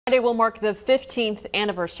Friday will mark the 15th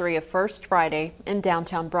anniversary of First Friday in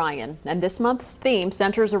downtown Bryan, and this month's theme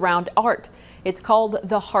centers around art. It's called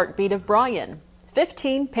The Heartbeat of Bryan.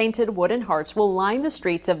 15 painted wooden hearts will line the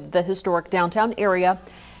streets of the historic downtown area.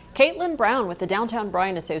 Katelyn Brown with the Downtown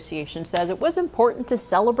Bryan Association says it was important to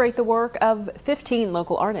celebrate the work of 15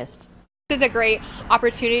 local artists. This is a great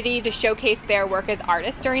opportunity to showcase their work as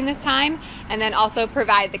artists during this time, and then also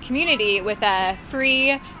provide the community with a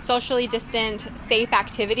free, socially distant, safe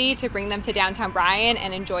activity to bring them to downtown Bryan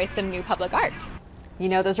and enjoy some new public art. You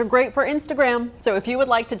know, those are great for Instagram. So if you would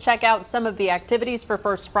like to check out some of the activities for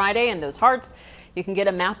First Friday and those hearts, you can get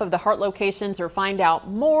a map of the heart locations or find out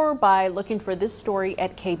more by looking for this story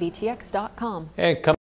at KBTX.com.